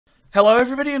Hello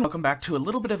everybody and welcome back to a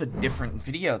little bit of a different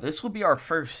video. This will be our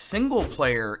first single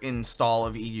player install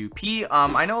of EUP.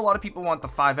 I know a lot of people want the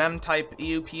 5M type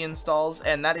EUP installs,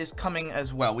 and that is coming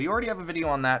as well. We already have a video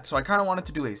on that, so I kind of wanted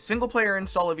to do a single player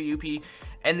install of EUP,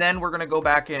 and then we're going to go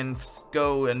back and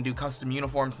do custom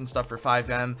uniforms and stuff for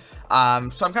 5M.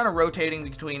 So I'm kind of rotating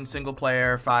between single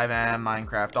player, 5M,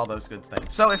 Minecraft, all those good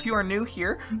things. So if you are new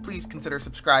here, please consider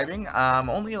subscribing.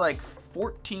 Only like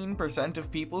 14%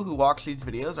 of people who watch these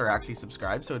videos are actually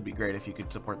subscribed, so it'd be great if you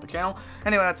could support the channel.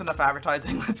 Anyway, that's enough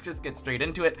advertising. Let's just get straight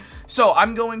into it. So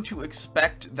I'm going to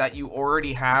expect that you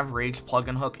already have Rage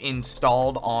Plugin Hook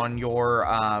installed on your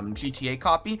GTA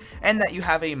copy, and that you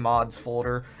have a mods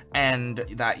folder, and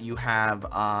that you have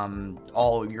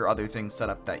all your other things set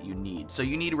up that you need. So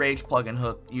you need Rage Plugin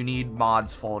Hook, you need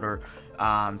mods folder,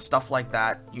 stuff like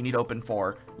that. You need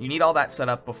Open4. You need all that set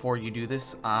up before you do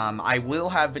this. I will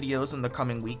have videos in the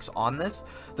coming weeks on this.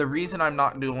 The reason I'm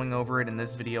not going over it in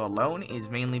this video alone is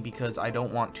mainly because I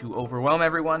don't want to overwhelm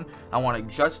everyone. I want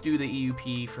to just do the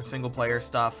EUP for single player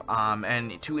stuff.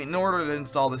 And in order to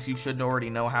install this, you should already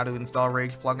know how to install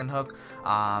Rage Plugin Hook.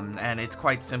 And it's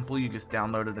quite simple. You just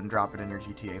download it and drop it in your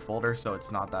GTA folder, so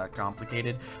it's not that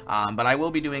complicated. But I will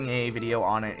be doing a video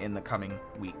on it in the coming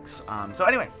weeks. So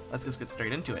anyway, let's just get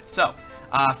straight into it. So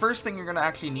first thing you're going to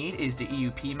actually need is the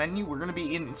EUP menu. We're going to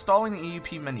be installing the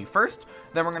EUP menu first,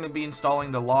 then we're going to be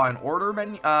installing the Law and Order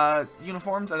menu,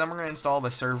 uniforms, and then we're going to install the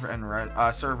Serve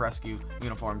Rescue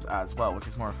uniforms as well, which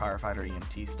is more Firefighter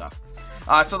EMT stuff.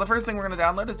 So the first thing we're going to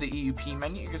download is the EUP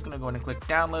menu. You're just going to go ahead and click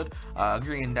download,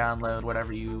 agree and download,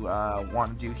 whatever you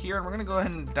want to do here, and we're going to go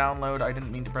ahead and download. I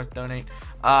didn't mean to press donate.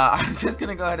 I'm just going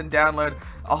to go ahead and download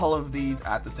all of these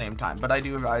at the same time, but I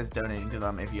do advise donating to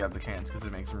them if you have the chance, because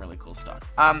it makes some really cool stuff.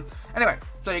 Anyway,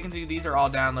 so you can see these are all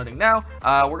downloading now.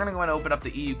 We're going to go and open up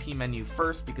the EUP menu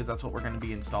first, because that's what we're going to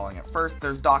be installing at first.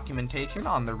 There's documentation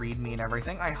on the README and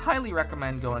everything. I highly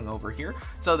recommend going over here.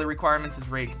 So the requirements is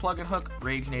Rage Plugin Hook,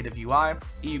 Rage Native UI,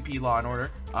 EUP Law and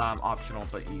Order, optional,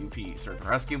 but EUP Serve and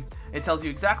Rescue. It tells you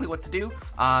exactly what to do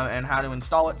and how to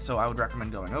install it, so I would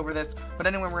recommend going over this. But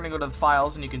anyway, we're going to go to the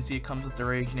files, and you can see it comes with the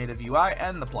Rage Native UI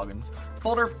and the plugins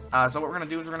folder. So what we're going to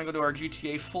do is we're going to go to our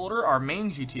GTA folder, our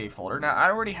main GTA folder. Now, I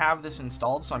already have this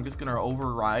installed, so I'm just going to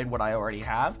override what I already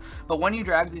have. But when you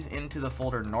drag these into the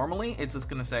folder normally, it's just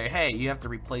going to say, hey, you have to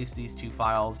replace these two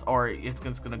files, or it's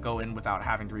just going to go in without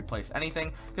having to replace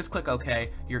anything. Just click OK,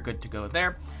 you're good to go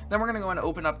there. Then we're going to go and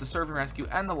open up the Serve and Rescue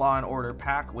and the Law and Order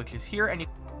pack, which is here, and you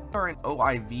are an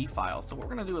OIV file. So what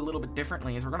we're going to do a little bit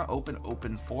differently is we're going to open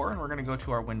Open4, and we're going to go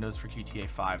to our Windows for GTA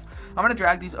 5. I'm going to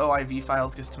drag these OIV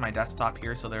files just to my desktop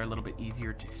here, so they're a little bit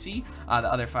easier to see. The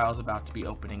other file is about to be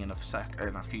opening in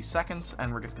a few seconds,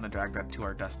 and we're just going to drag that to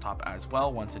our desktop as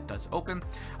well once it does open.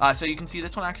 So you can see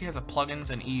this one actually has a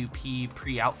plugins and EUP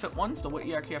pre-outfit one. So what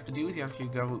you actually have to do is you have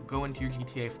to go into your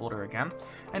GTA folder again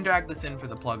and drag this in for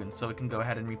the plugins, so it can go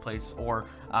ahead and replace or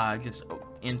just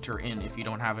enter in, if you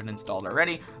don't have it installed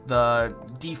already, the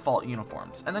default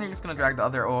uniforms. And then you're just going to drag the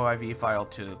other OIV file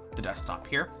to the desktop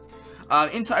here.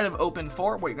 Inside of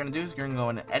Open4, what you're going to do is you're going to go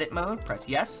into edit mode, press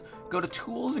yes, go to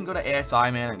tools, and go to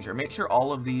ASI manager. Make sure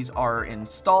all of these are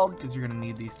installed, because you're going to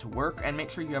need these to work, and make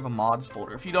sure you have a mods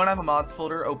folder. If you don't have a mods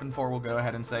folder, Open4 will go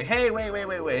ahead and say, hey, wait,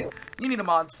 you need a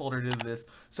mods folder to do this.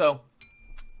 So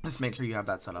just make sure you have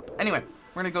that set up. Anyway,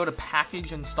 we're going to go to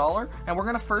Package Installer, and we're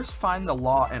going to first find the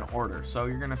Law and Order. So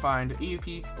you're going to find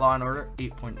EUP Law and Order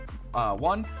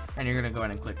 8.1, and you're going to go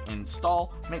ahead and click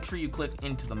Install. Make sure you click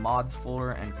into the mods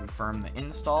folder and confirm the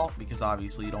install, because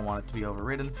obviously you don't want it to be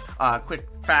overridden. Quick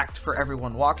fact for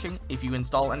everyone watching, if you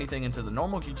install anything into the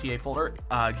normal GTA folder,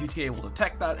 GTA will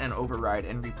detect that and override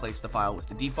and replace the file with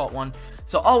the default one.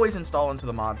 So always install into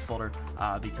the mods folder,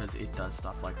 because it does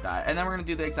stuff like that. And then we're going to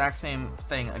do the exact same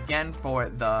thing again for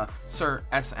the Sir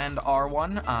S and R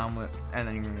one, and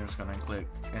then you're just going to click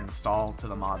Install to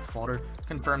the mods folder,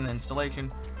 confirm the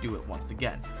installation, do it once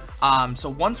again. So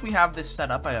once we have this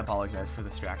set up, I apologize for the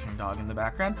distraction dog in the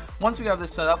background. Once we have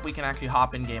this set up, we can actually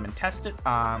hop in game and test it.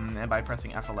 And by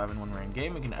pressing F11 when we're in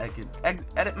game, we can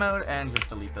edit mode and just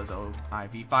delete those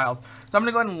OIV files. So I'm going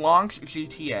to go ahead and launch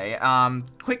GTA.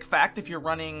 Quick fact, if you're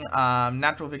running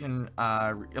Natural Vision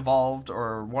Evolved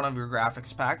or one of your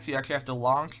graphics packs, you actually have to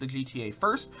launch the GTA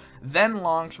first, then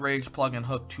launch Rage Plugin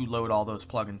Hook to load all those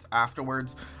plugins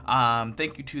afterwards.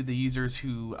 Thank you to the users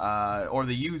who, or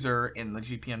the user in the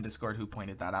GPM Discord who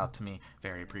pointed that out to me.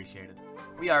 Very appreciated.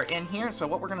 We are in here, so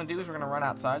what we're going to do is we're going to run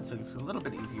outside so it's a little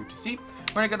bit easier to see.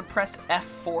 We're going to go to press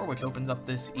F4, which opens up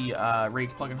this Rage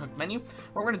Plugin Hook menu.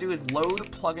 What we're going to do is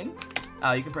load plugin.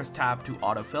 You can press tab to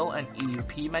autofill, and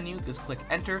EUP menu, just click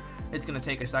enter. It's going to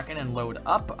take a second and load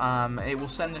up. It will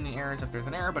send any errors if there's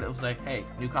an error, but it will say, hey,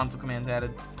 new console commands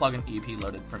added, plugin EUP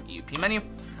loaded from EUP menu.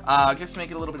 Just to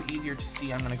make it a little bit easier to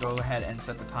see, I'm going to go ahead and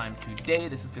set the time today.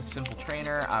 This is just simple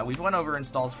trainer. We've went over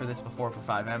installs for this before for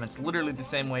 5M. It's literally the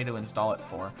same way to install it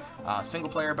for single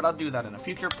player, but I'll do that in the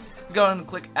future. Go ahead and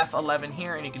click F11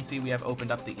 here, and you can see we have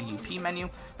opened up the EUP menu.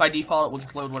 By default, it will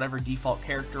just load whatever default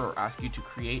character or ask you to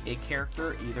create a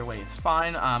character. Either way is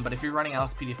fine, but if you're running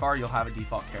LSPDFR, you'll have a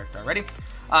default character already.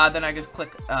 Then I just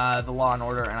click the Law and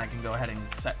Order, and I can go ahead and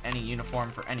set any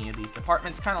uniform for any of these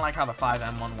departments, kind of like how the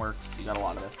 5M one works. You got a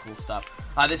lot of this cool stuff.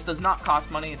 This does not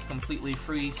cost money. It's completely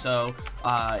free, so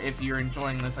if you're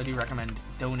enjoying this, I do recommend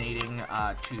donating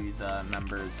to the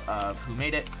members of who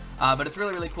made it. But it's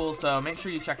really, really cool, so make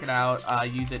sure you check it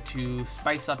out. Use it to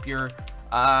spice up your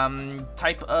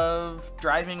type of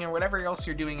driving or whatever else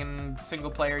you're doing in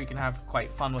single player. You can have quite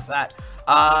fun with that.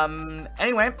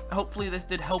 Anyway, hopefully this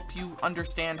did help you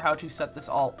understand how to set this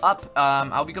all up.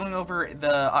 I'll be going over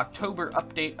the October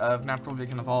update of Natural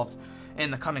Vision Evolved in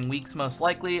the coming weeks, most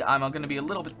likely. I'm going to be a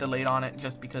little bit delayed on it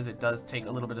just because it does take a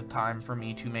little bit of time for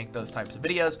me to make those types of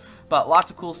videos, but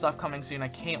lots of cool stuff coming soon. I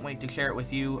can't wait to share it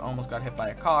with you. Almost got hit by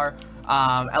a car.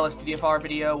 LSPDFR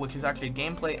video, which is actually a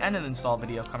gameplay and an install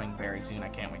video, coming very soon. I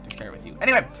can't wait to share it with you.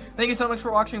 Anyway, thank you so much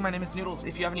for watching. My name is Noodles.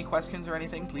 If you have any questions or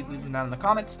anything, please leave them down in the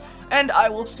comments, and I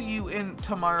will see you in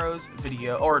tomorrow's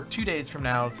video, or 2 days from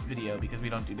now's video, because we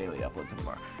don't do daily uploads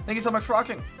anymore. Thank you so much for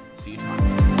watching. See you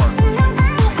tomorrow.